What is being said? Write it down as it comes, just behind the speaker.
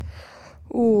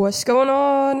What's going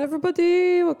on,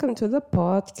 everybody? Welcome to the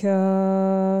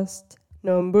podcast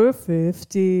number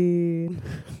 15.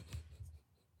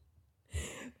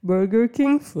 Burger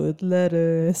King foot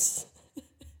lettuce.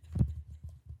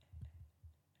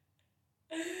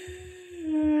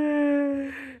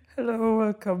 Hello,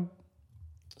 welcome.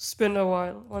 It's been a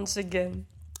while once again.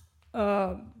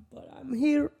 But I'm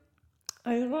here.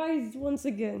 I rise once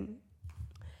again.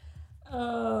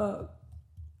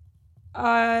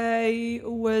 I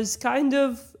was kind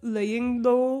of laying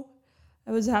low.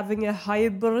 I was having a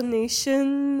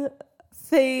hibernation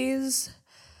phase.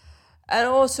 And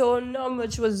also not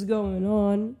much was going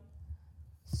on.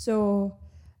 So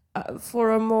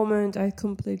for a moment, I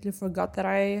completely forgot that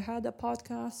I had a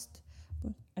podcast.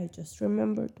 But I just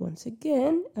remembered once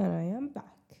again, and I am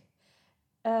back.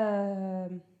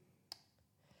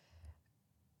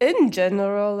 In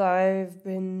general, I've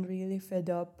been really fed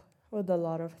up with a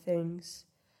lot of things.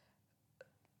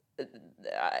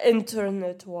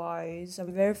 Internet-wise,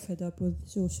 I'm very fed up with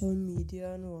social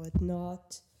media and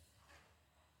whatnot.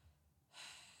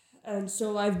 And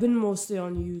so I've been mostly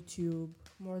on YouTube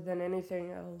more than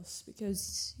anything else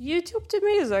because YouTube to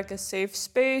me is like a safe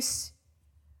space.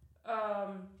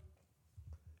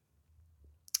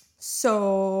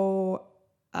 So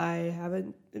I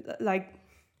haven't,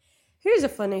 here's a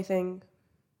funny thing.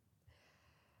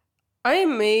 I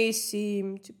may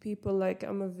seem to people like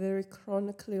I'm a very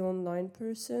chronically online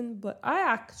person, but I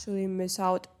actually miss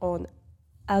out on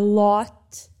a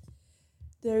lot.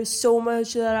 There's so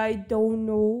much that I don't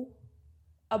know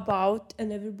about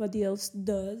and everybody else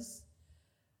does.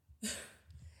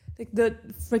 Like the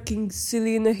freaking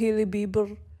Selena Hailey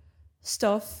Bieber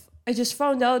stuff. I just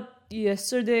found out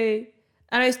yesterday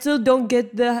and I still don't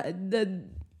get the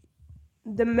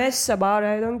mess about it.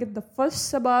 I don't get the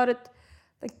fuss about it.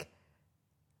 Like,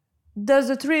 does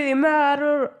it really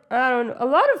matter? I don't know. A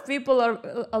lot of people,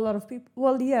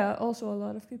 well, yeah, also a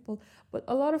lot of people, but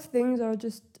a lot of things are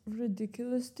just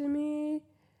ridiculous to me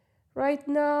right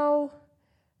now.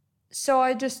 So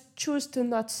I just choose to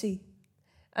not see.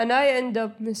 And I end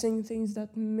up missing things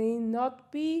that may not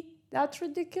be that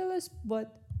ridiculous,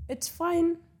 but it's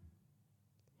fine.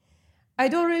 I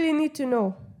don't really need to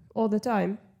know all the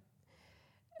time.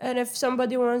 And if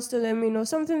somebody wants to let me know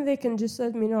something, they can just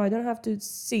let me know. I don't have to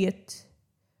see it.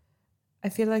 I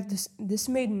feel like this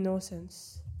made no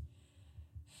sense.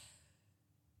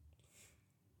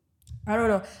 I don't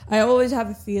know. I always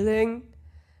have a feeling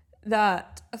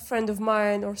that a friend of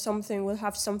mine or something will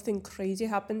have something crazy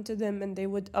happen to them and they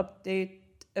would update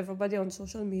everybody on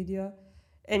social media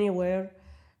anywhere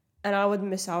and I would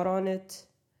miss out on it.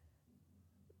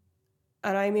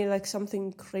 And I mean like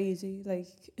something crazy, like...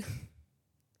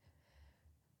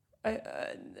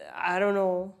 I don't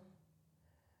know,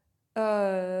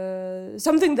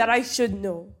 something that I should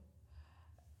know,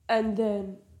 and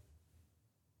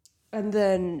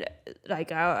then like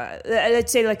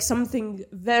let's say like something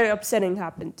very upsetting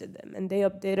happened to them, and they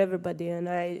update everybody, and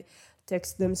I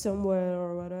text them somewhere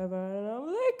or whatever, and I'm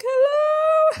like,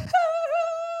 hello,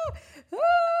 how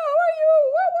are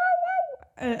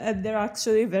you? And they're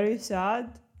actually very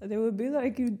sad. They would be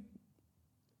like, you.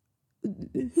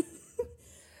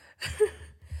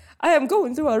 I am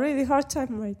going through a really hard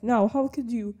time right now. How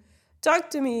could you talk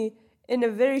to me in a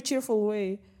very cheerful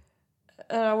way?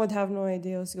 And I would have no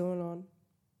idea what's going on.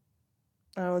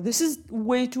 I don't know, this is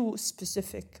way too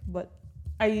specific, but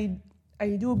I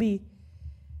do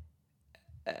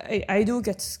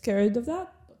get scared of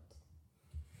that.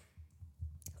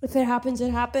 If it happens,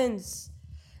 it happens.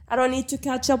 I don't need to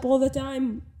catch up all the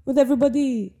time with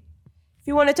everybody. If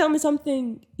you want to tell me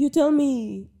something, you tell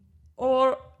me.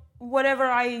 Or whatever,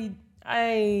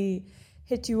 I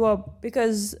hit you up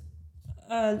because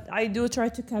I do try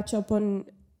to catch up on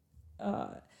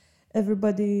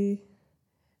everybody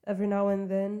every now and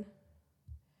then.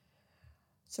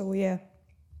 So yeah.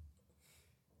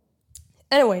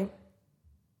 Anyway,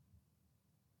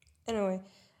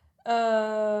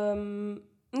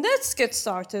 let's get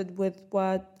started with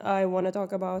what I want to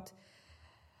talk about.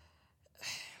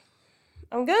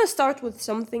 I'm gonna start with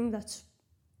something that's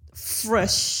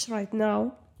fresh right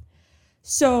now.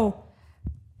 So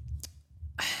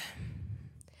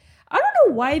I don't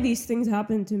know why these things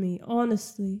happen to me,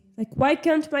 honestly. Like, why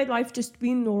can't my life just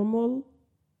be normal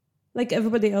like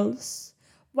everybody else?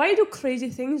 Why do crazy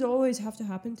things always have to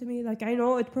happen to me? Like, I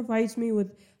know it provides me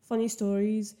with funny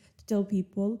stories to tell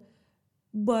people,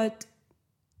 but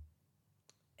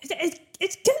it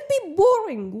can be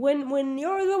boring when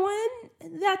you're the one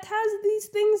that has these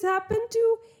things happen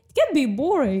to. It can be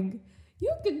boring.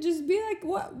 You could just be like,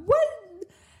 what?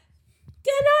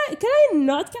 Can I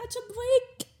not catch a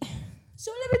break? So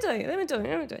let me tell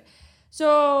you.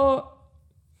 So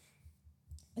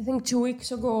I think 2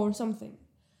 weeks ago or something,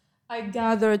 I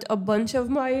gathered a bunch of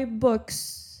my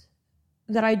books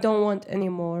that I don't want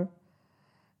anymore.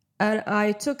 And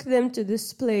I took them to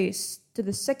this place, to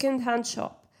the second-hand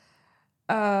shop,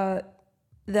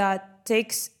 that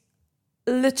takes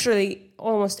literally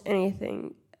almost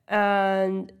anything.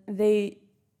 And they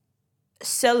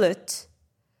sell it,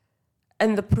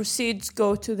 and the proceeds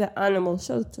go to the animal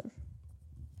shelter.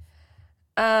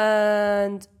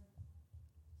 And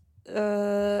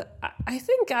I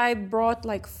think I brought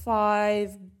like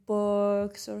 5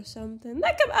 books or something,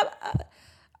 like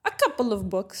a couple of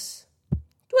books.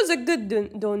 It was a good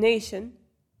donation.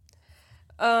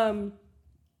 And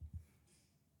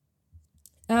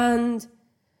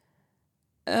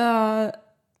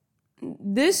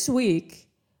this week,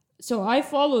 so I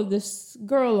follow this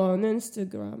girl on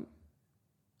Instagram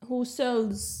who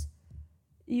sells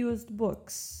used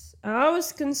books. I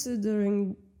was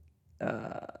considering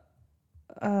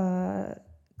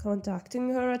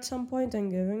contacting her at some point and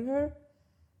giving her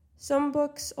some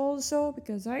books also,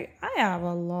 because I have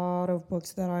a lot of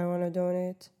books that I want to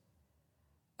donate.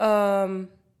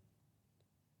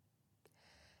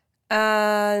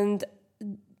 And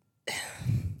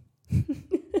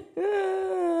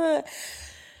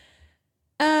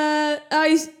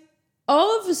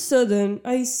all of a sudden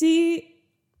I see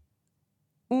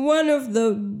one of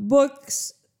the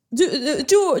books,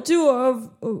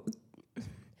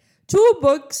 two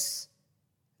books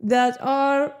that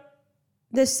are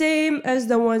the same as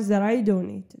the ones that I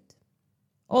donated,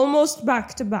 almost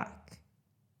back to back.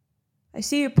 I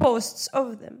see posts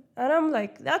of them, and I'm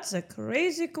like, that's a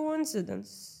crazy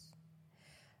coincidence.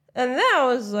 And then I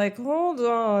was like, hold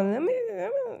on, let me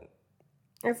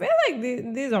I feel like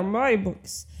these are my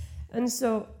books. And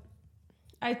so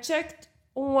I checked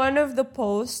one of the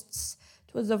posts.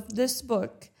 It was of this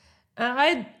book.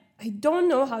 And I don't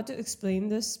know how to explain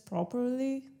this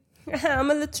properly.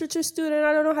 I'm a literature student.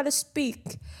 I don't know how to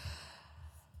speak.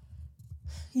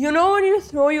 You know when you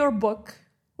throw your book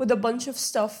with a bunch of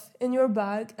stuff in your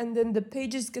bag and then the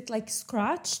pages get like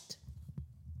scratched?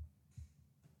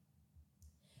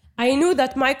 I knew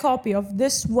that my copy of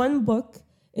this one book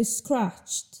is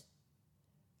scratched.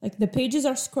 Like the pages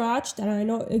are scratched, and I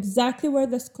know exactly where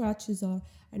the scratches are.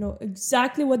 I know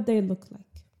exactly what they look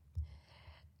like.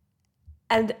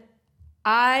 And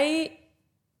I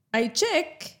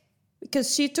check,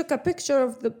 because she took a picture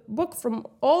of the book from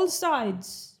all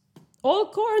sides, all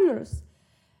corners,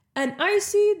 and I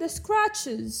see the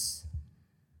scratches.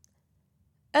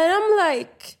 And I'm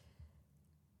like,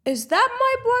 is that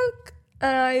my book?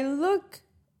 And I look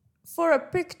for a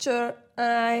picture,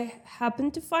 and I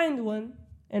happen to find one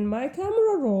in my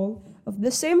camera roll of the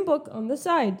same book on the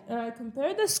side. And I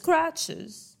compare the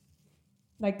scratches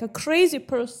like a crazy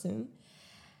person,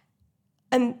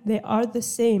 and they are the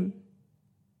same.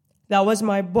 That was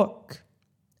my book.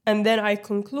 And then I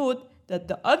conclude that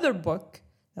the other book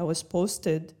that was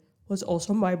posted was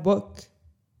also my book.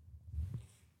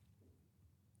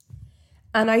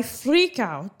 And I freak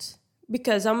out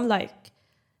because I'm like,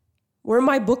 were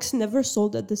my books never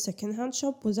sold at the secondhand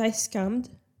shop? Was I scammed?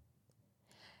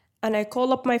 And I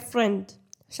call up my friend,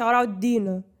 shout out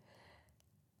Dina.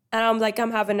 And I'm like, I'm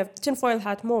having a tinfoil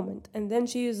hat moment. And then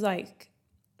she is like,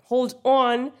 hold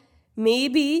on,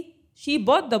 maybe she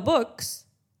bought the books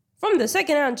from the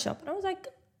secondhand shop. And I was like,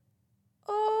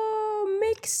 oh,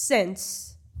 makes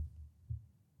sense.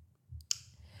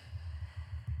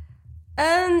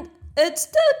 And it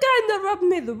still kind of rubbed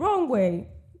me the wrong way.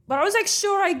 But I was like,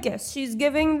 sure, I guess she's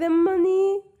giving them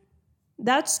money.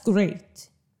 That's great.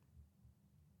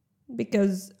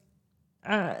 Because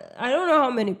I don't know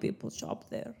how many people shop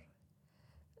there.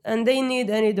 And they need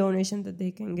any donation that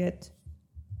they can get.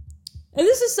 And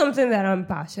this is something that I'm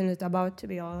passionate about, to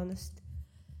be honest.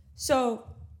 So,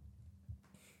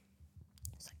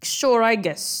 it's like, sure, I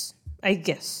guess.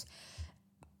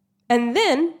 And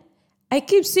then, I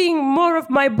keep seeing more of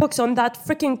my books on that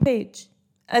freaking page.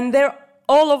 And they're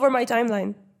all over my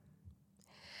timeline.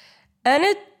 And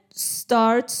it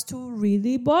starts to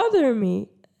really bother me.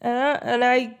 And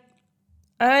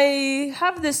I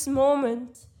have this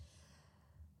moment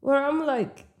where I'm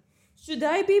like, should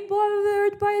I be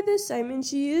bothered by this? I mean,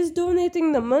 she is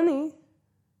donating the money.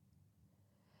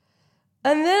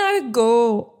 And then I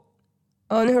go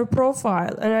on her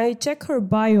profile and I check her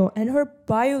bio, and her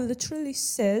bio literally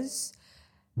says,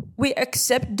 we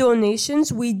accept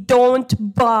donations, we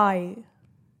don't buy.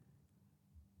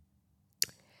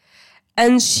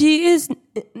 And she is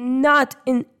not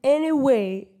in any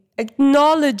way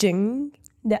acknowledging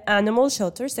the animal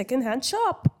shelter secondhand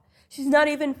shop. She's not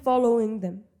even following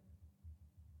them.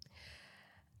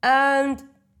 And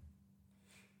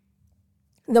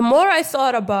the more I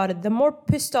thought about it, the more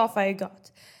pissed off I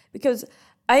got. Because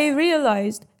I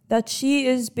realized that she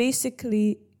is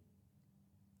basically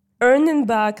earning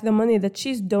back the money that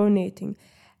she's donating.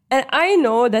 And I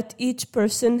know that each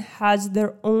person has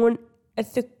their own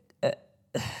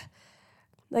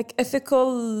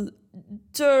ethical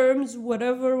terms,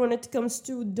 whatever, when it comes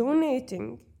to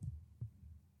donating.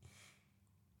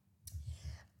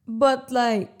 But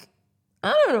like,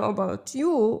 I don't know about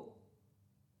you,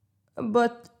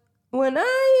 but when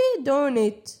I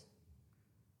donate,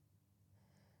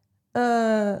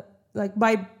 like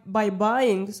by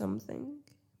buying something,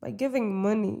 by giving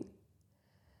money,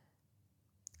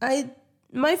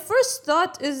 my first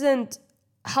thought isn't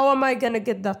how am I gonna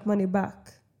get that money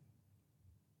back?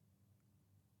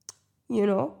 You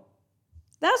know?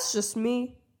 That's just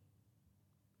me.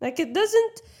 Like, it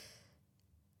doesn't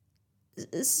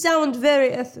sound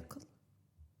very ethical.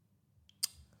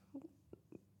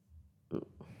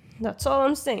 That's all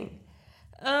I'm saying.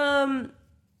 And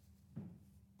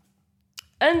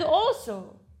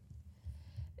also,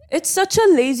 it's such a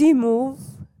lazy move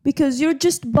because you're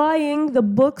just buying the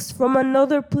books from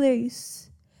another place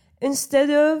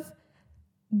instead of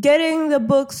getting the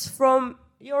books from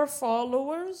your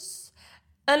followers.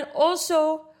 And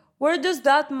also, where does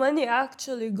that money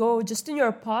actually go? Just in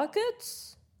your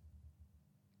pockets?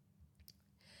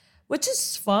 Which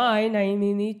is fine. I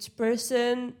mean, each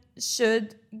person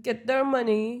should get their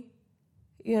money.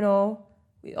 You know,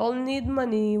 we all need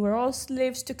money. We're all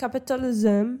slaves to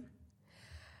capitalism.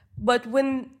 But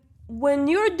when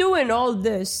you're doing all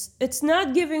this, it's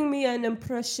not giving me an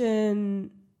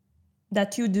impression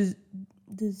that you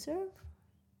deserve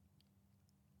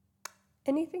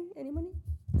anything, any money.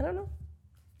 I don't know.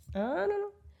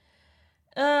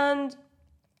 And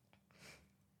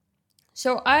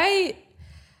so I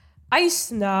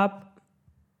snap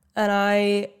and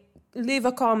I leave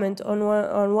a comment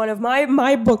on one of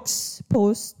my books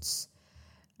posts,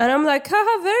 and I'm like,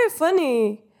 haha, very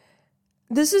funny.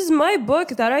 This is my book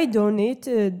that I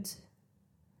donated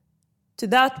to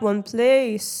that one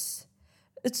place.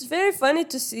 It's very funny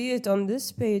to see it on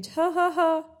this page. Ha ha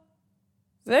ha.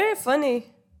 Very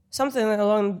funny. Something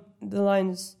along the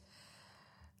lines.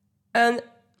 And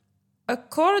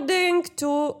according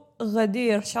to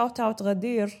Ghadir, shout out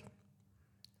Ghadir,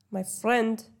 my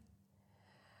friend,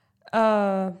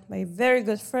 my very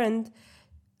good friend,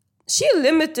 she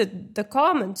limited the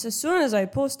comments as soon as I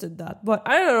posted that. But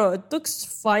I don't know, it looks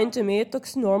fine to me, it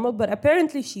looks normal, but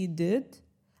apparently she did.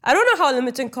 I don't know how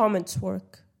limiting comments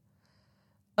work.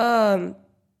 But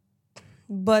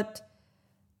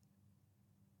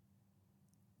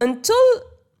until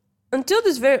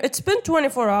this it's been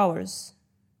 24 hours.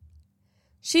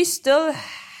 She still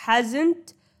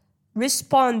hasn't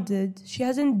responded. She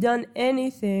hasn't done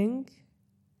anything.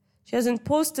 She hasn't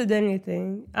posted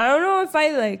anything. I don't know if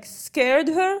I scared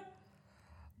her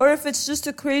or if it's just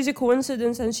a crazy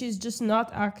coincidence and she's just not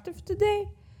active today.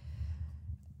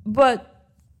 But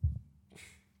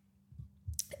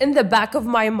in the back of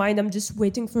my mind, I'm just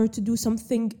waiting for her to do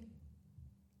something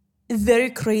very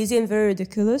crazy and very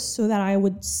ridiculous so that I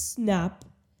would snap.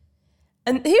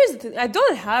 And here's the thing, I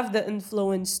don't have the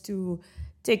influence to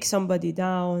take somebody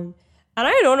down. And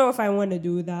I don't know if I want to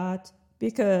do that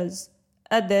because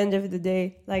at the end of the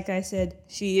day, like I said,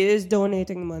 she is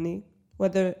donating money,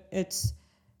 whether it's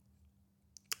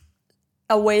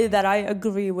a way that I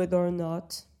agree with or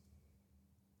not.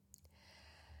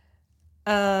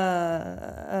 But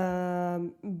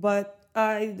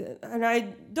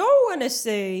I don't want to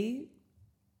say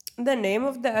the name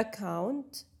of the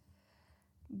account,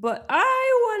 but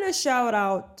I want to shout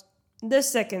out the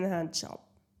secondhand shop.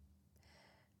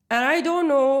 And I don't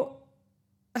know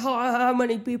how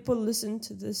many people listen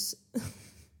to this.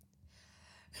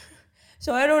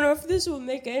 So I don't know if this will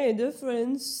make any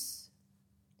difference.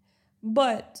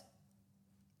 But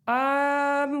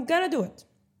I'm gonna do it.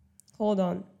 Hold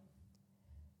on.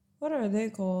 What are they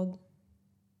called?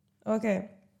 Okay.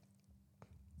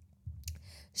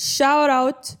 Shout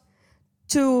out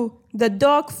to the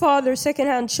Dogfather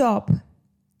Secondhand Shop.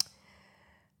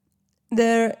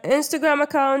 Their Instagram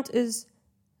account is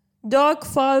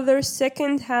Dogfather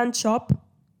Secondhand Shop.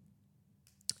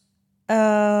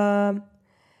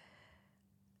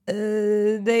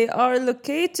 They are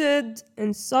located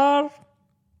in SAR.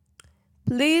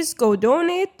 Please go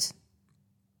donate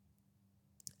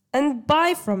and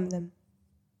buy from them.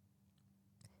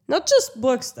 Not just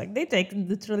books, they take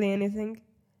literally anything.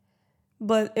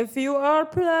 But if you are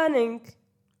planning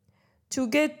to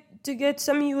get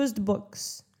some used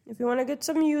books, if you want to get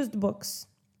some used books,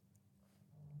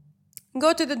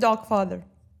 go to the dog father.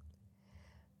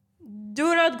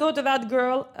 Do not go to that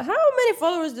girl. How many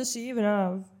followers does she even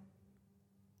have?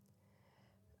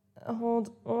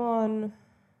 Hold on.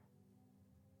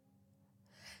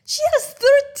 She has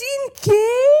 13K?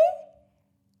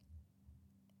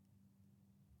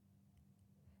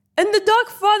 And the dog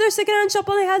father secondhand shop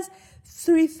only has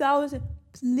 3,000.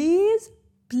 Please,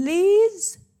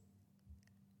 please,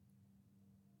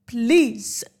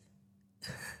 please.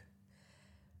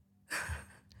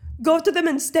 Go to them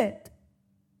instead.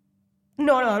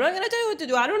 No, I'm not gonna tell you what to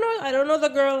do. I don't know the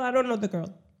girl. I don't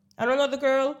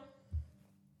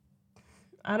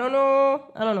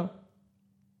know.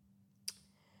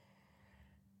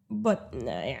 But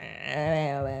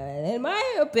in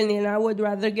my opinion, I would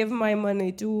rather give my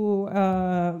money to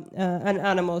an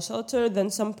animal shelter than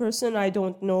some person I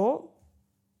don't know.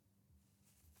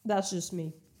 That's just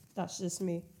me.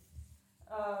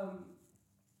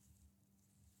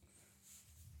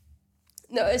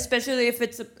 No, especially if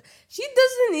it's she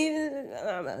doesn't even.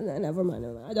 Never mind.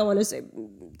 I don't want to say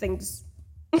things.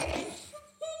 I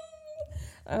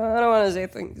don't want to say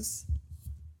things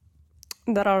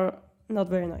that are not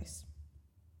very nice.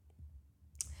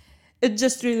 It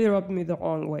just really rubbed me the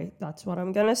wrong way. That's what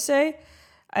I'm gonna say.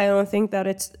 I don't think that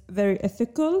it's very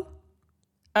ethical.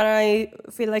 And I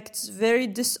feel like it's very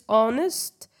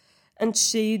dishonest and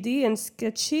shady and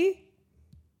sketchy.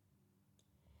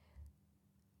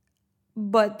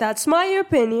 But that's my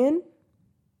opinion.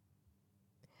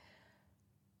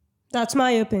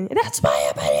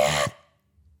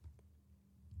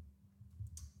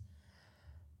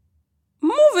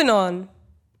 Moving on.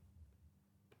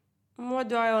 What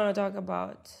do I want to talk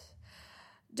about?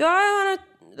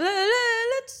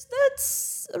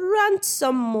 Let's rant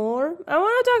some more. I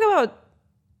want to talk about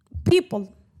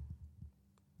people.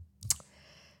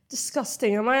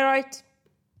 Disgusting, am I right?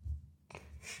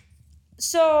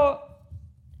 So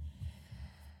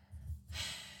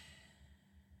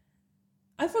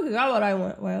I forgot what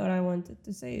I wanted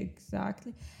to say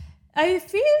exactly. I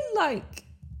feel like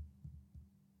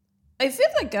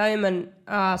I'm an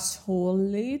asshole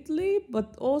lately,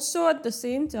 but also at the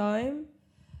same time,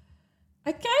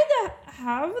 I kind of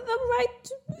have the right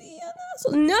to be an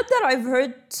asshole. Not that I've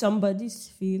hurt somebody's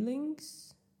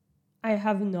feelings. I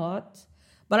have not.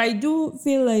 But I do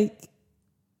feel like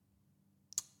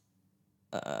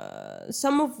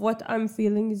some of what I'm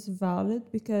feeling is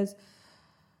valid because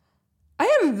I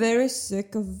am very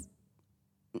sick of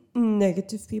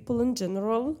negative people in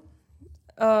general.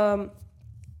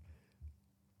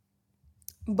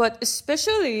 But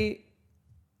especially,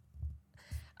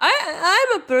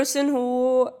 I'm a person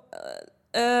who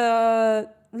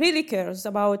really cares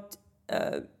about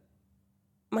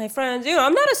my friends.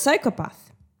 I'm not a psychopath.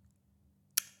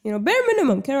 Bare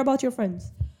minimum, care about your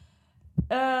friends.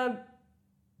 But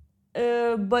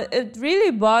it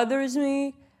really bothers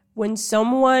me when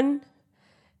someone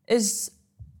is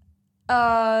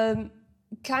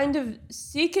kind of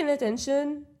seeking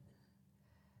attention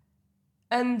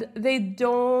and they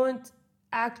don't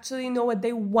actually know what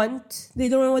they want. They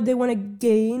don't know what they want to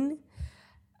gain.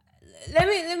 Let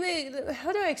me.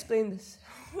 How do I explain this?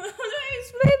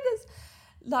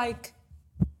 Like,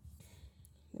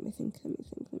 let me think.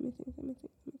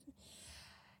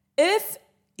 If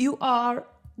you are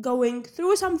going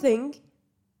through something,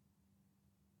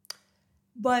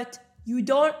 but you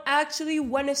don't actually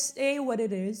want to say what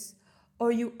it is,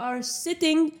 or you are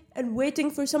sitting and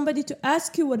waiting for somebody to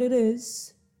ask you what it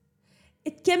is,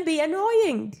 it can be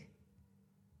annoying.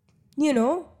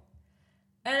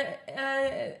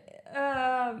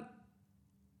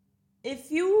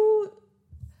 If you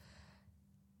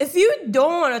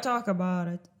don't want to talk about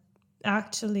it,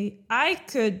 actually, I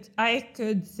could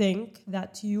think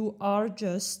that you are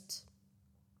just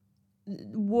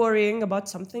worrying about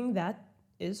something that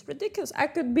is ridiculous. I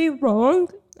could be wrong,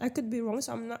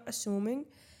 so I'm not assuming.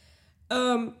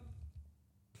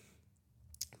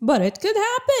 But it could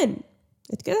happen.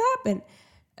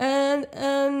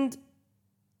 And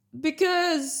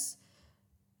because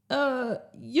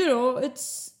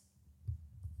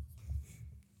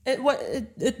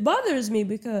it bothers me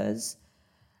because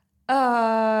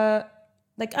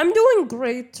I'm doing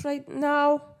great right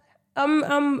now.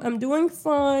 I'm doing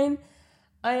fine.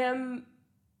 I am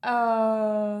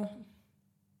I'm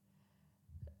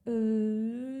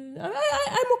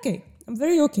okay. I'm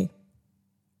very okay.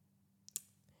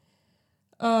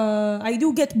 I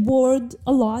do get bored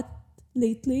a lot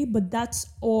lately, but that's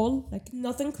all.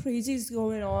 Nothing crazy is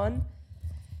going on.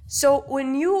 So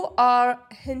when you are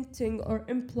hinting or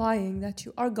implying that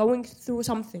you are going through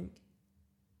something,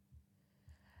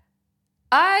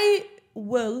 I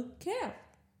will care.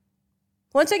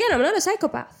 Once again, I'm not a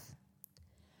psychopath.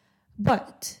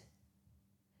 But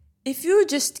if you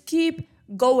just keep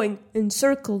going in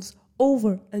circles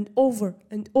over and over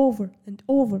and over and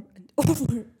over and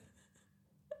over,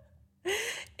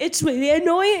 it's really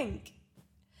annoying.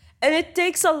 And it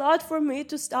takes a lot for me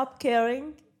to stop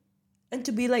caring and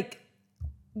to be like,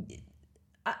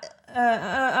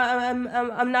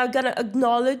 I'm not gonna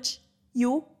acknowledge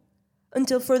you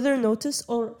until further notice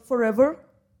or forever.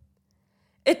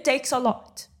 It takes a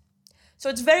lot. So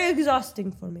it's very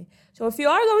exhausting for me. So if you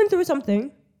are going through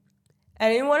something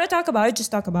and you want to talk about it,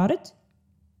 just talk about it.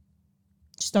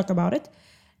 Just talk about it.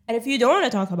 And if you don't want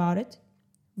to talk about it,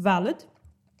 valid.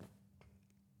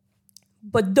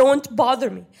 But don't bother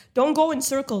me. Don't go in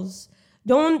circles.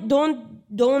 Don't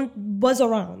buzz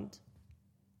around.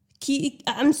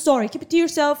 I'm sorry. Keep it to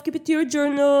yourself. Keep it to your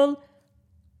journal.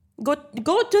 Go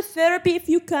to therapy if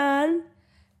you can.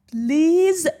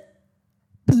 Please.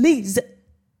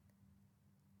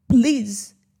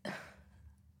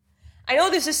 I know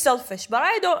this is selfish, but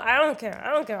I don't care.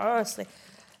 I don't care, honestly.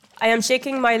 I am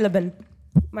shaking my Liban.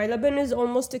 My Liban is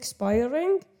almost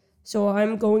expiring, so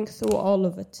I'm going through all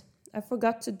of it. I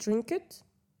forgot to drink it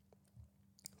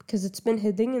because it's been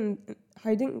hiding in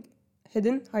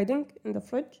the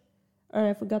fridge, and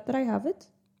I forgot that I have it,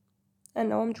 and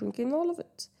now I'm drinking all of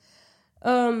it.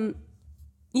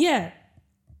 Yeah.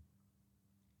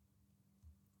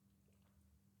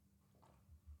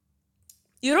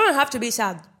 You don't have to be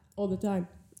sad all the time.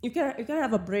 You can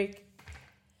have a break.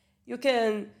 You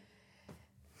can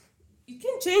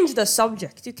change the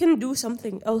subject. You can do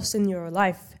something else in your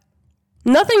life.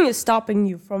 Nothing is stopping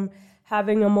you from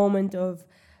having a moment of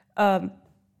a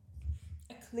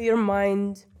clear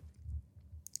mind.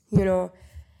 You know,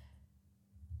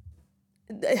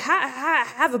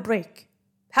 have a break.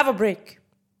 Have a break.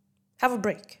 Have a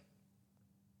break.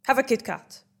 Have a Kit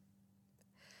Kat.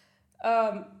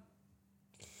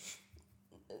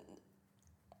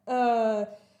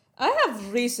 I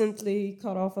have recently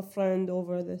cut off a friend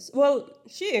over this. Well,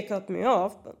 she cut me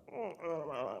off, but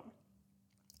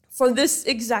for this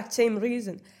exact same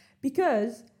reason,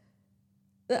 because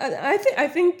I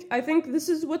think this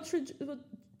is what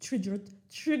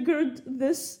triggered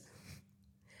this.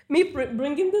 Me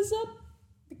bringing this up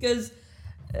because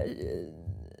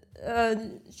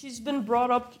she's been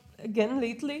brought up again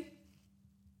lately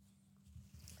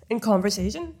in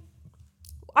conversation.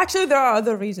 Actually, there are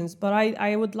other reasons, but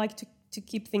I would like to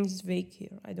keep things vague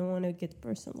here. I don't want to get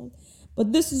personal.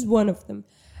 But this is one of them.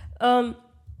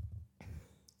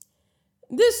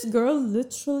 This girl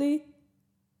literally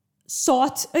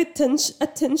sought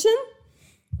attention,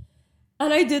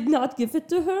 and I did not give it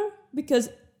to her because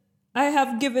I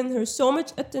have given her so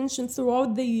much attention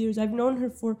throughout the years. I've known her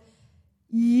for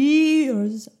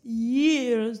years,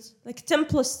 like 10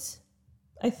 plus,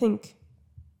 I think.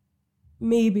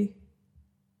 Maybe,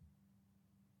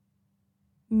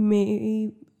 I don't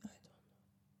know.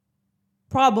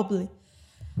 Probably.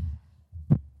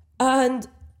 And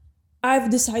I've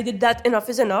decided that enough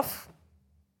is enough.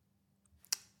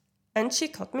 And she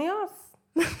cut me off.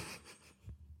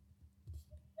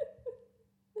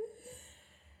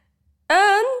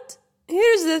 And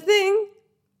here's the thing.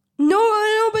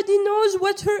 Nobody knows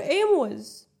what her aim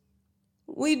was.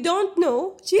 We don't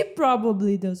know. She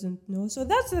probably doesn't know. So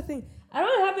that's the thing. I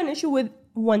don't have an issue with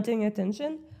wanting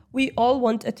attention. We all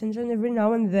want attention every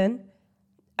now and then.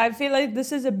 I feel like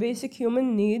this is a basic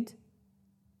human need.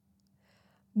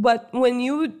 But when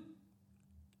you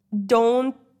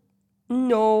don't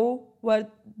know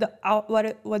what the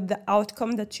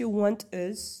outcome that you want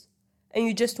is, and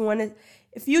you just want to,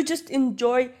 if you just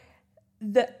enjoy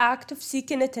the act of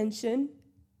seeking attention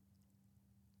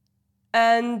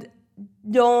and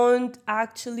don't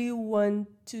actually want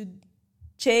to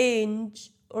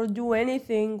change or do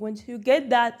anything once you get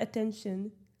that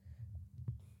attention,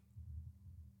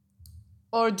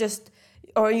 or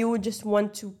you would just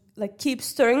want to like keep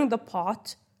stirring the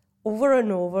pot over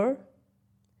and over,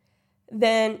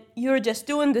 then you're just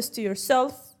doing this to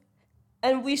yourself,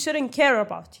 and we shouldn't care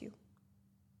about you.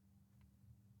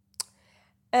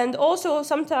 And also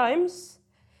sometimes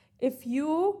if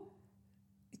you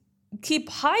keep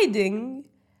hiding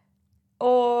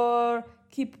or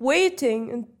keep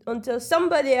waiting until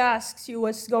somebody asks you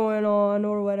what's going on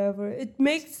or whatever, it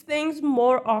makes things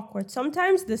more awkward.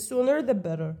 Sometimes the sooner the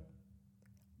better,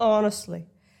 honestly.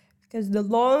 Because the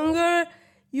longer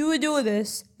you do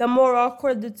this, the more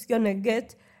awkward it's gonna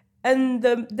get, and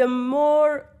the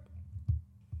more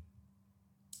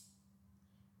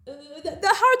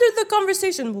the harder the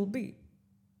conversation will be,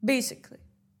 basically.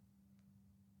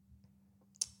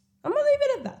 I'm gonna leave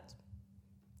it at that.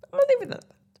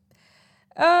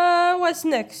 What's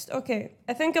next? Okay,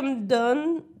 I think I'm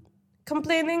done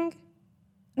complaining.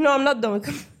 No, I'm not done.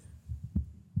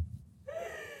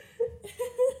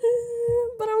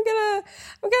 But I'm gonna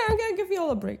give you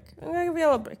all a break.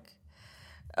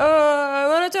 I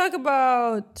want to talk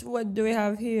about what do we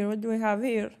have here?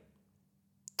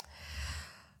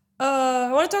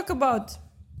 I want to talk about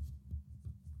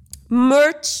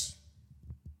merch.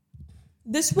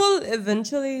 This will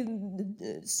eventually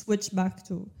switch back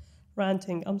to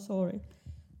ranting. I'm sorry.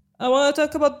 I want to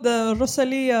talk about the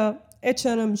Rosalia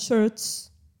H&M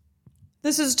shirts.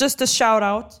 This is just a shout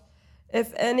out.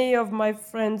 If any of my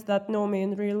friends that know me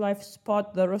in real life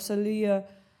spot the Rosalia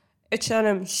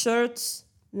H&M shirts,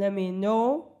 let me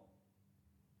know,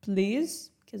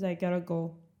 please, because I gotta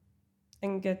go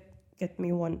and get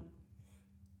me one.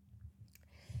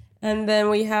 And then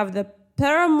we have the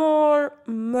Paramore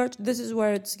merch. This is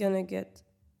where it's gonna get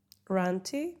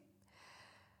ranty.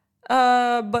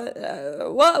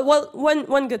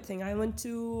 One good thing. I went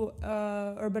to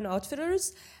Urban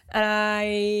Outfitters and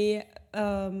I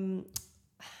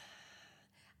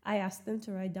asked them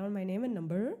to write down my name and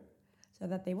number so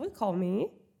that they would call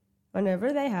me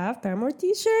whenever they have Paramore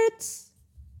t-shirts,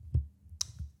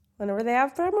 whenever they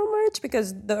have Paramore merch,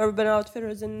 because the Urban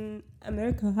Outfitters in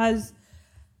America has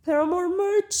Paramore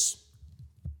merch.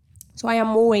 So I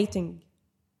am waiting.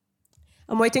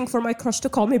 I'm waiting for my crush to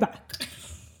call me back.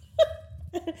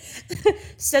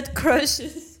 Said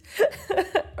crushes.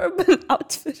 Urban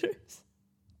Outfitters.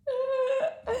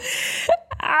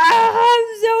 I'm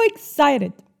so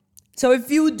excited. So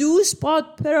if you do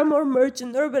spot Paramore merch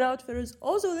in Urban Outfitters,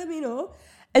 also let me know.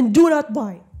 And do not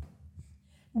buy.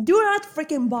 Do not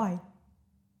freaking buy.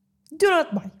 Do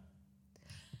not buy.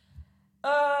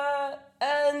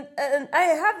 And I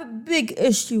have a big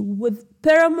issue with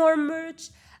Paramore merch.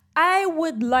 I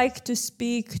would like to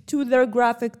speak to their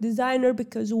graphic designer,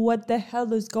 because what the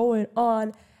hell is going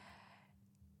on?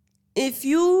 If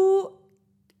you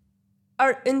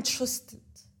are interested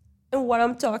in what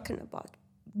I'm talking about,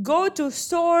 go to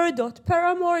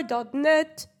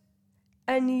store.paramore.net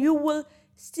and you will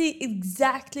see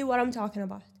exactly what I'm talking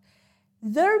about.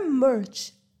 Their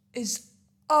merch is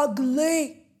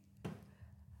ugly.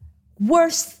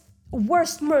 Worst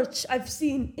merch I've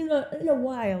seen in a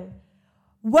while.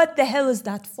 What the hell is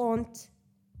that font?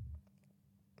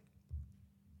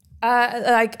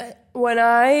 When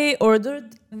I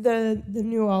ordered the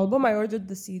new album, I ordered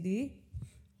the CD.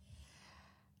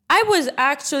 I was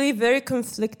actually very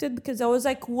conflicted because I was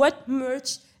like, what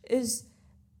merch is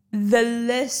the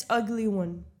less ugly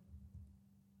one?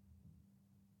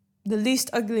 The least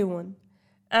ugly one.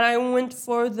 And I went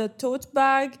for the tote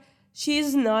bag.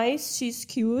 She's nice, she's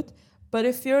cute. But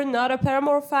if you're not a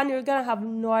Paramore fan, you're gonna have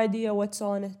no idea what's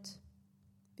on it.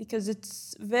 Because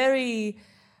it's very,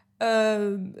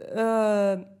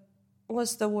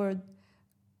 what's the word?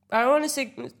 I don't want to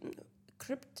say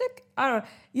cryptic? I don't know.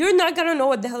 You're not gonna know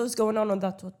what the hell is going on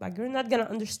that tote bag. You're not gonna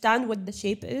understand what the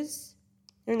shape is.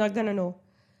 You're not gonna know.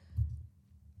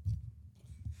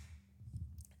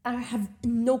 I have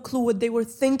no clue what they were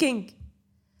thinking.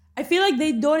 I feel like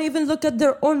they don't even look at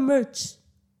their own merch.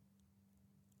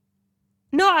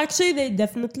 No, actually, they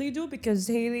definitely do, because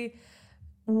Hailey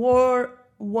wore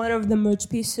one of the merch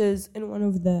pieces in one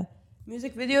of the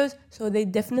music videos, so they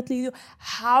definitely do.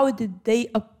 How did they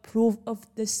approve of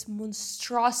this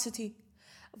monstrosity,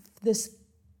 of this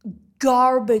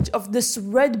garbage, of this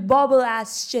red bubble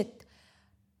ass shit?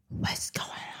 What's going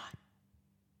on?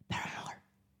 Paramore.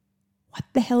 What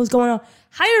the hell is going on?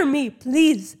 Hire me,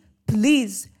 please.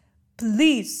 Please.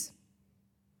 Please.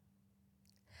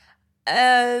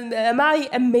 Am I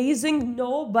amazing?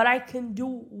 No, but I can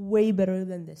do way better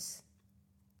than this.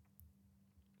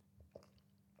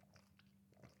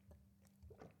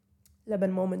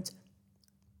 Lebanon moment.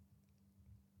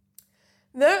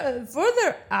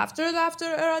 Further after the After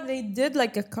era, they did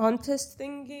like a contest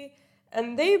thingy,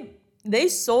 and they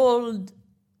sold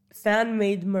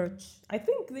fan-made merch. I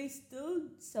think they still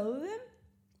sell them.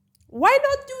 Why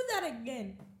not do that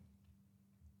again?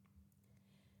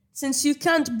 Since you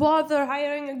can't bother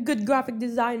hiring a good graphic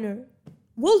designer,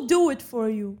 we'll do it for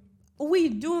you. We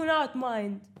do not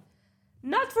mind.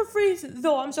 Not for free,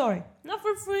 though, I'm sorry. Not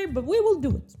for free, but we will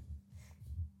do it.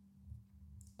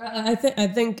 I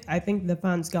think the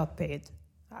fans got paid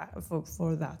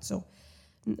for that. So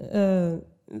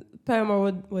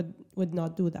Paramore would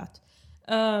not do that.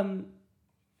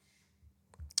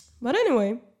 But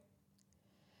anyway,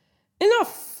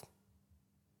 enough.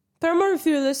 Paramore, if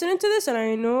you're listening to this, and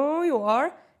I know you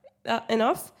are,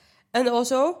 enough. And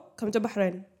also, come to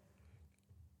Bahrain.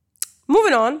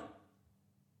 Moving on.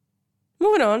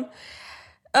 moving on.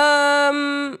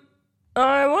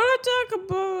 I want to talk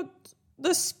about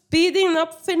the speeding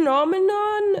up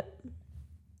phenomenon.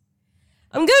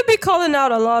 I'm gonna be calling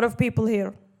out a lot of people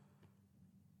here,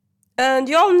 and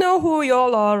y'all know who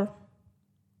y'all are.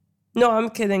 No, I'm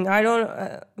kidding. I don't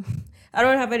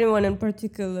have anyone in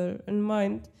particular in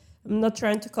mind. I'm not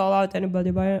trying to call out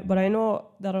anybody, but I know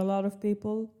that a lot of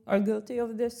people are guilty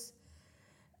of this.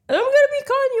 And I'm going to be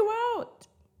calling you out.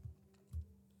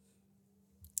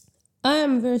 I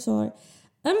am very sorry.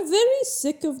 I'm very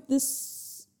sick of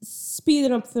this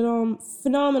speeding up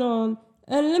phenomenon.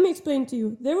 And let me explain to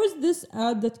you. There was this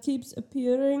ad that keeps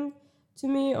appearing to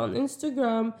me on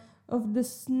Instagram of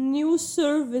this new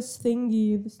service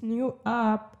thingy, this new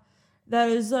app that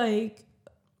is like,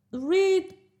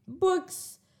 read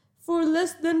books for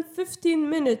less than 15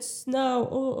 minutes now,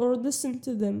 or listen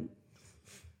to them.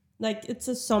 Like, it's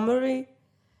a summary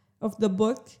of the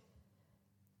book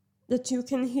that you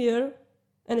can hear,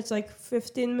 and it's like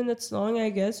 15 minutes long, I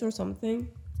guess, or something.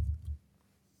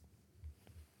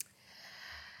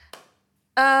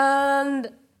 And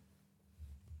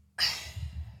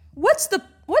what's the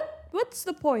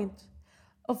point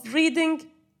of reading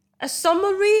a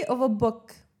summary of a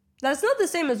book? That's not the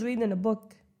same as reading a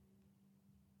book.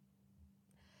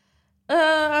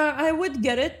 I would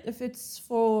get it if it's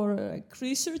for like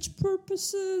research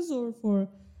purposes or for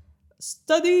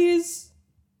studies,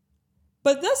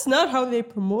 but that's not how they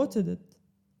promoted it.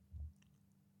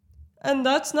 And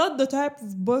that's not the type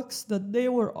of books that they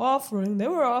were offering. They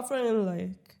were offering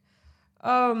like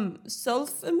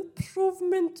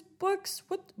self-improvement books.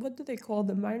 What do they call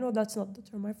them? I know that's not the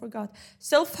term. I forgot.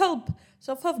 Self-help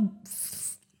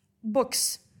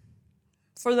books,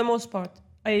 for the most part,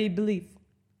 I believe.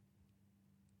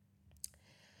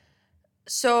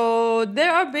 So they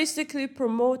are basically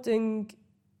promoting.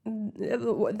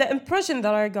 The impression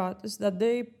that I got is that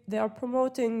they are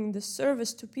promoting the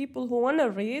service to people who want to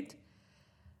read,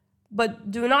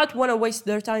 but do not want to waste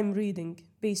their time reading,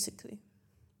 basically.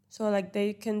 So like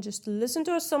they can just listen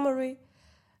to a summary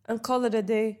and call it a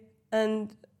day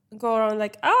and go around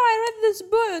like, oh, I read this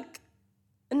book.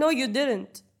 No, you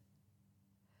didn't.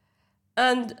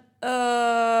 And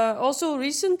also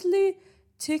recently,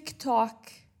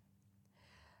 TikTok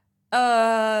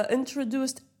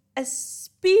introduced a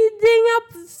speeding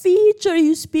up feature.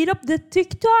 You speed up the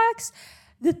TikToks.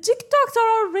 The TikToks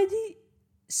are already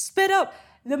sped up.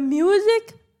 The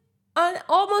music on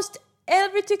almost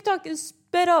every TikTok is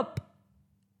sped up.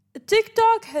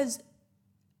 TikTok has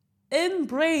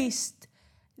embraced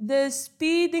the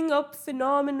speeding up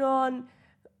phenomenon,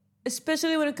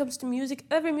 especially when it comes to music.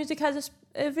 Every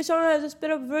song has a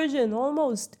sped up version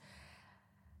almost.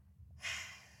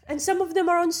 And some of them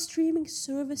are on streaming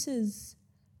services.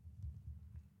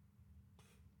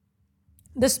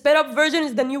 The sped up version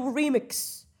is the new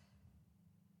remix,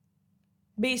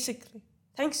 basically,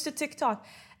 thanks to TikTok.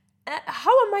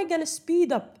 How am I gonna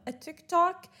speed up a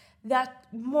TikTok that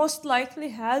most likely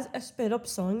has a sped up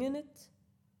song in it?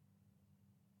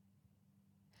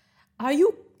 Are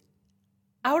you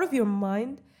out of your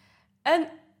mind? And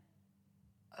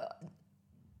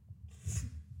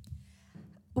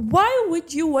why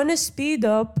would you want to speed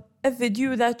up a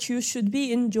video that you should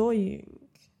be enjoying?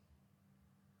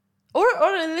 Or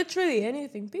literally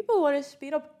anything. People want to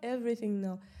speed up everything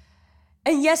now.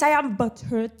 And yes, I am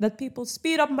butthurt that people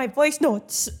speed up my voice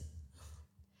notes.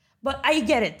 But I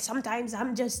get it. Sometimes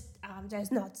I'm just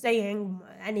not saying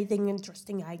anything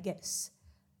interesting, I guess.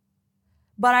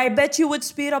 But I bet you would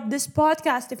speed up this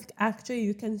podcast if actually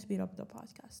you can speed up the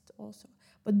podcast also.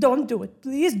 But don't do it.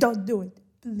 Please don't do it.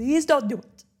 Please don't do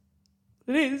it.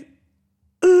 Please.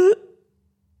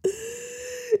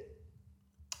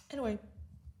 Anyway.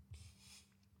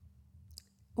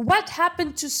 What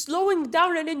happened to slowing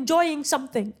down and enjoying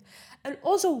something? And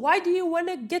also, why do you want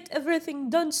to get everything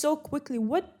done so quickly?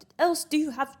 What else do you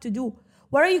have to do?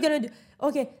 What are you going to do?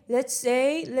 Okay, let's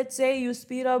say you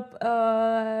speed up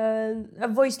a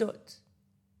voice note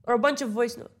or a bunch of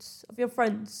voice notes of your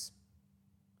friends.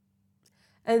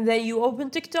 And then you open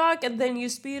TikTok and then you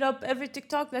speed up every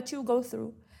TikTok that you go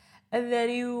through. And then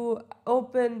you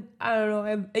open, I don't know,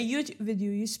 a YouTube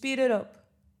video. You speed it up.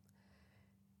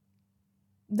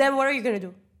 Then what are you going to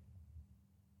do?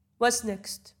 What's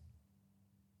next?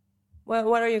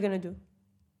 What are you going to do?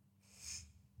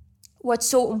 What's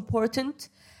so important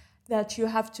that you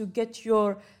have to get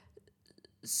your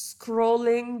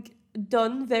scrolling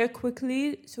done very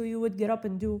quickly so you would get up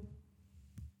and do?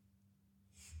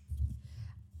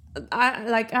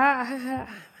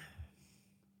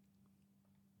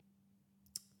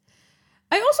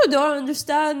 I also don't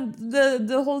understand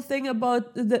the whole thing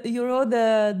about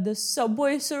the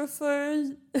Subway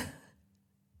Surfers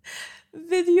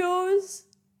videos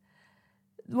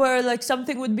where like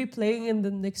something would be playing and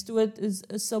then next to it is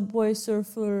a Subway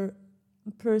Surfer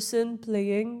person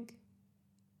playing,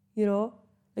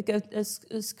 like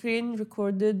a screen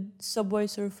recorded Subway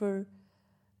Surfer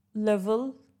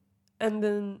level, and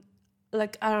then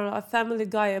like I don't know, a Family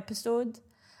Guy episode.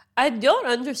 I don't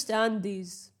understand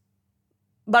these,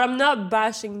 but I'm not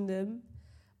bashing them.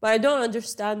 But I don't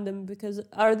understand them because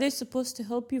are they supposed to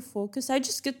help you focus? I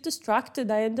just get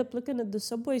distracted. I end up looking at the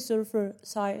Subway Surfer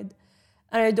side,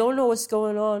 and I don't know what's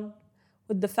going on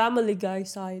with the Family Guy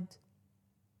side.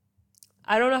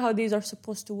 I don't know how these are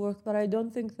supposed to work, but I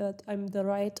don't think that I'm the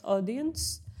right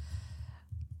audience.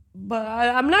 But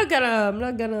I'm not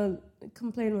gonna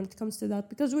complain when it comes to that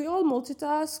because we all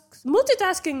multitask.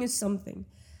 Multitasking is something,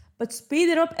 but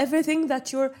speeding up everything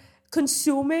that you're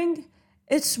consuming,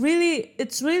 it's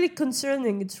really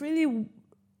concerning.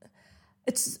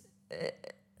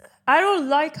 I don't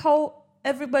like how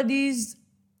everybody's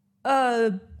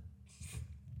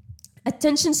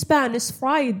attention span is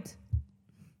fried.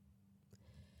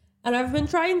 And I've been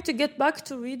trying to get back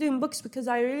to reading books because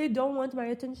I really don't want my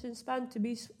attention span to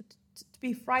be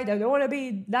fried. I don't want to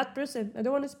be that person. I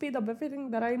don't want to speed up everything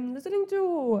that I'm listening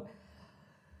to.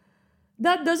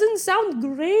 That doesn't sound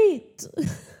great.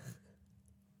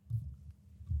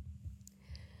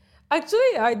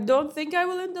 Actually, I don't think I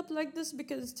will end up like this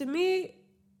because to me,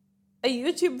 a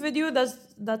YouTube video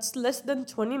that's less than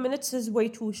 20 minutes is way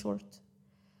too short.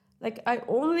 Like, I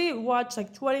only watch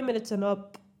like 20 minutes and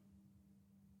up.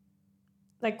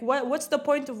 Like, what's the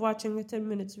point of watching a 10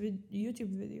 minutes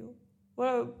YouTube video?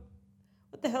 What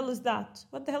the hell is that?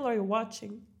 What the hell are you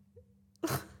watching?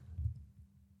 But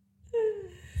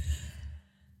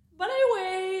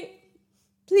anyway,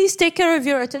 please take care of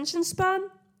your attention span.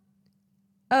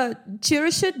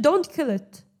 Cherish it. Don't kill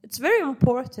it. It's very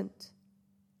important.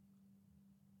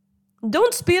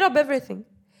 Don't speed up everything.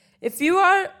 If you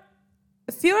are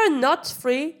not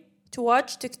free to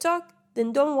watch TikTok,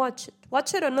 then don't watch it.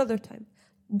 Watch it another time.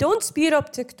 Don't speed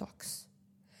up TikToks.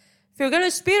 If you're going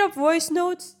to speed up voice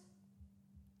notes,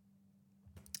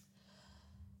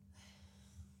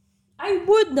 I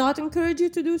would not encourage you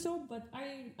to do so, but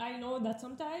I know that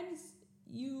sometimes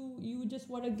you just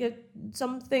want to get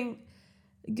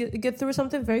through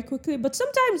something very quickly, but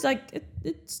sometimes like it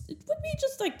would be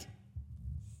just like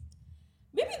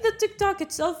maybe the TikTok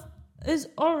itself is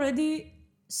already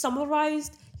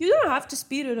summarized. You don't have to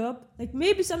speed it up. Like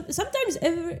maybe sometimes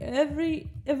every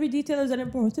detail is an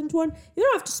important one. You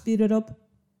don't have to speed it up.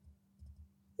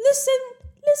 Listen,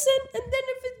 and then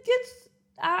if it gets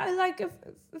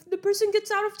if the person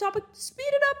gets out of topic, speed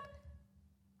it up.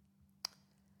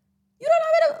 You don't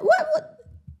have to.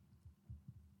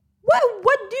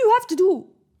 What do you have to do?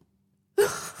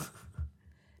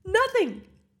 Nothing.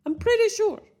 I'm pretty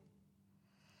sure.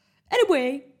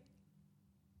 Anyway,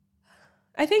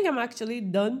 I think I'm actually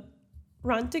done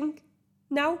ranting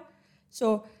now.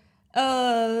 So,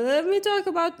 let me talk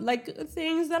about like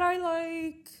things that I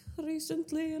like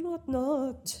recently and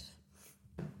whatnot.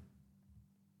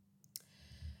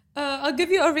 I'll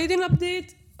give you a reading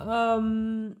update.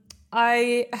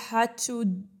 I had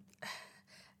to,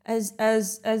 as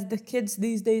the kids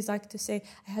these days like to say,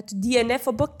 I had to DNF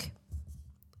a book,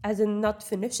 as in not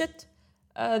finish it.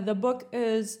 The book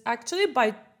is actually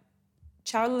by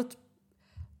Charlotte.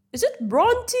 Is it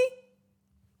Bronte?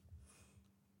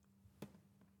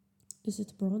 Is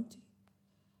it Bronte?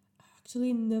 I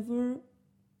actually never.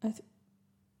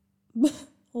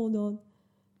 Hold on.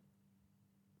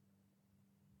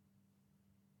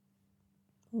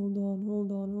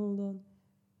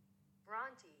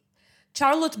 Bronte.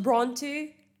 Charlotte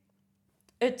Bronte.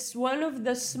 It's one of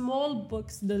the small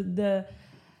books, the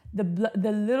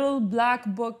little black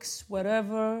books,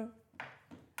 whatever,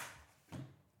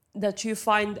 that you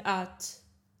find at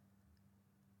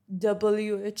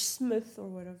W.H. Smith or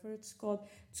whatever it's called.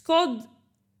 It's called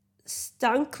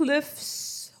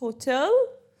Stancliffe's Hotel,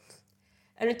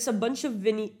 and it's a bunch of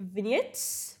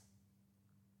vignettes.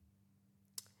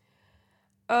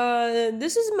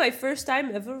 This is my first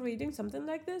time ever reading something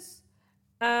like this,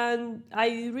 and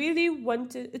I really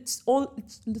wanted. It's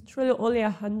literally only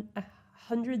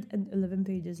 111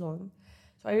 pages long,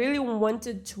 so I really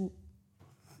wanted to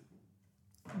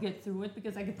get through it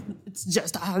because it's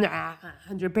just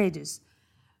 100 pages,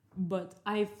 but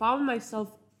I found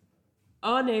myself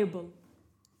unable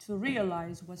to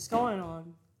realize what's going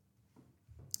on,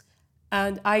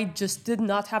 and I just did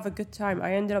not have a good time.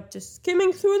 I ended up just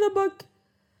skimming through the book.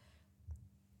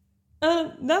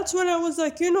 And that's when I was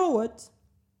like, you know what?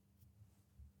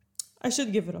 I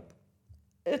should give it up.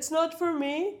 It's not for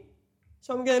me,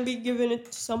 so I'm gonna be giving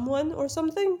it to someone or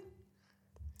something.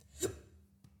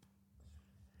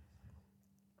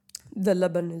 The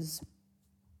Lebanon is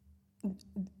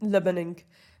Lebaning.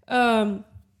 Gonna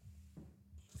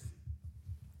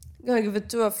give it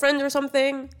to a friend or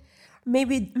something.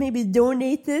 Maybe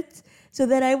donate it so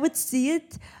that I would see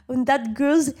it on that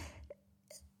girl's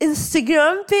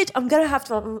Instagram page. I'm gonna have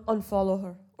to unfollow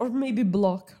her or maybe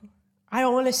block her. I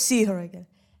don't want to see her again.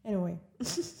 Anyway.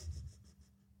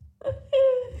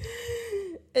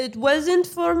 It wasn't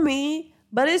for me,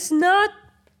 but it's not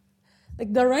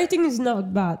like the writing is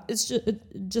not bad.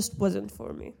 It just wasn't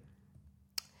for me.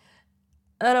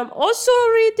 And I'm also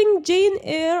reading Jane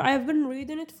Eyre. I've been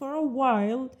reading it for a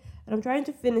while, and I'm trying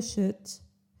to finish it.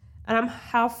 And I'm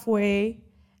halfway.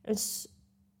 It's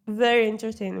very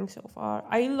entertaining so far.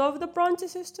 I love the Bronte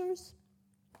sisters.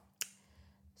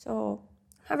 So,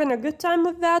 having a good time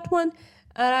with that one.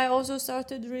 And I also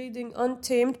started reading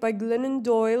Untamed by Glennon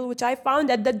Doyle, which I found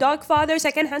at the Dogfather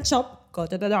secondhand shop. Go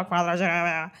to the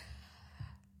Dogfather.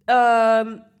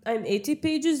 I'm 80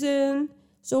 pages in.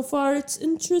 So far, it's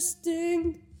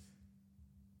interesting.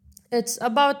 It's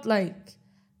about like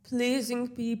pleasing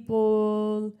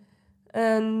people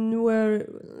and where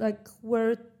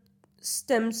it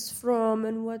stems from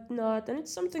and whatnot. And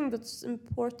it's something that's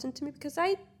important to me because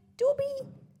I do be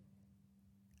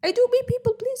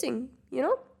people pleasing, you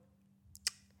know?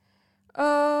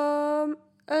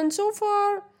 And so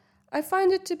far, I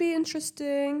find it to be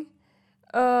interesting.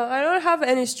 I don't have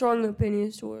any strong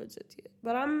opinions towards it yet,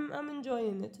 but I'm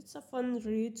enjoying it. It's a fun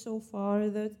read so far.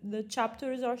 The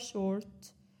chapters are short.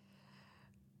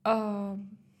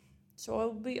 So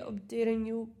I'll be updating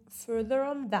you further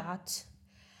on that.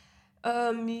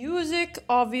 Music,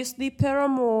 obviously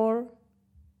Paramore.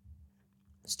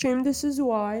 Stream This Is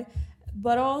Why.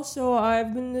 But also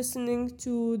I've been listening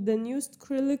to the new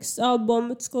Skrillex album.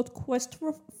 It's called Quest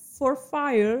for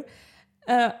Fire.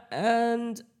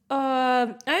 And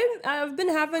I've been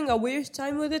having a weird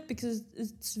time with it because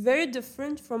it's very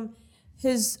different from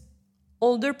his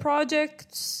older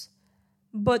projects,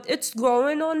 but it's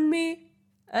growing on me,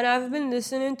 and I've been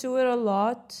listening to it a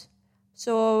lot,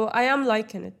 so I am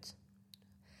liking it.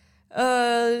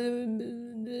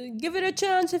 Give it a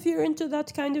chance if you're into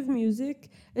that kind of music.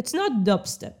 It's not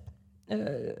dubstep.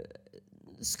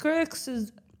 Skrillex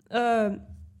is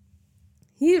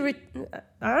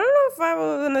I don't know if I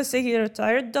was gonna say he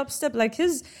retired dubstep. Like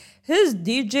his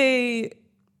DJ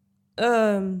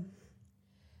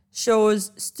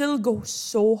shows still go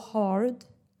so hard,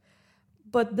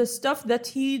 but the stuff that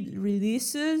he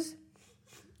releases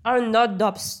are not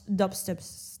dubstep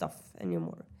stuff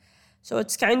anymore. So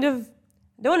it's kind of,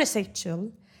 I don't want to say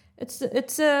chill. It's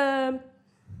an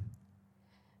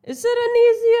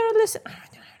easier listen.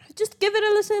 Just give it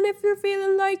a listen if you're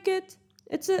feeling like it.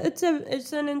 It's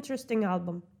an interesting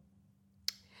album.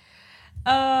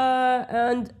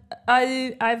 And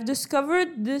I've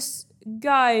discovered this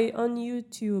guy on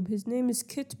YouTube. His name is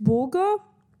Kit Boga,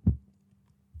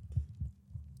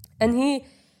 and he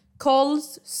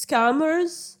calls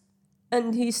scammers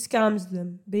and he scams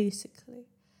them basically.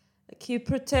 Like he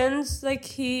pretends like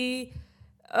he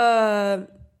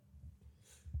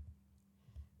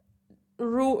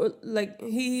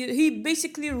he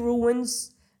basically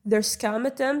ruins their scam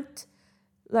attempt.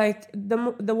 Like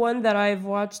the one that I've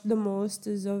watched the most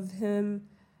is of him.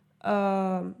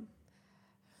 There's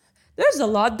a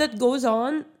lot that goes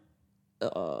on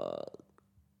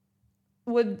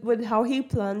with how he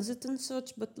plans it and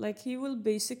such, but like he will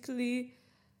basically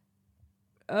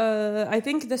I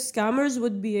think the scammers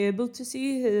would be able to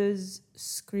see his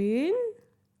screen,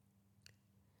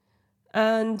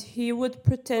 and he would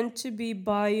pretend to be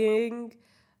buying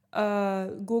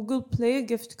Google Play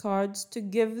gift cards to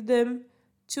give them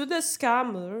to the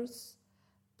scammers,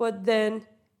 but then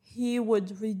he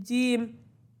would redeem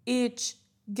each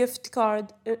gift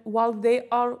card while they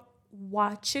are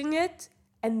watching it,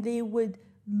 and they would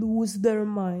lose their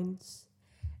minds.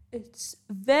 It's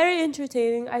very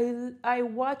entertaining. I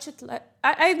watch it like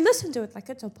I listen to it like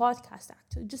it's a podcast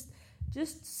actually. Just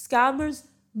scammers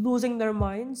losing their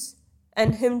minds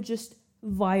and him just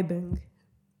vibing.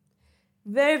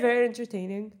 Very, very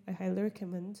entertaining. I highly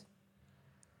recommend.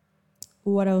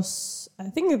 What else? I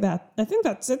think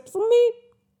that's it for me.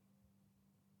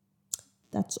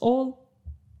 That's all.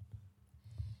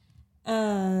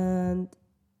 And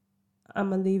I'm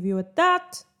gonna leave you with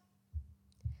that.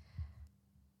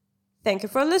 Thank you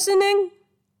for listening.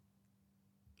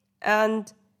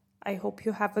 And I hope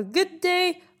you have a good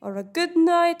day or a good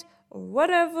night or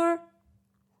whatever.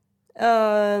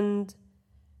 And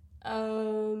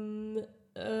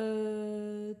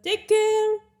Take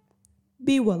care.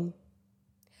 Be well.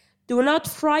 Do not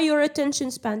fry your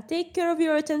attention span. Take care of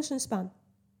your attention span.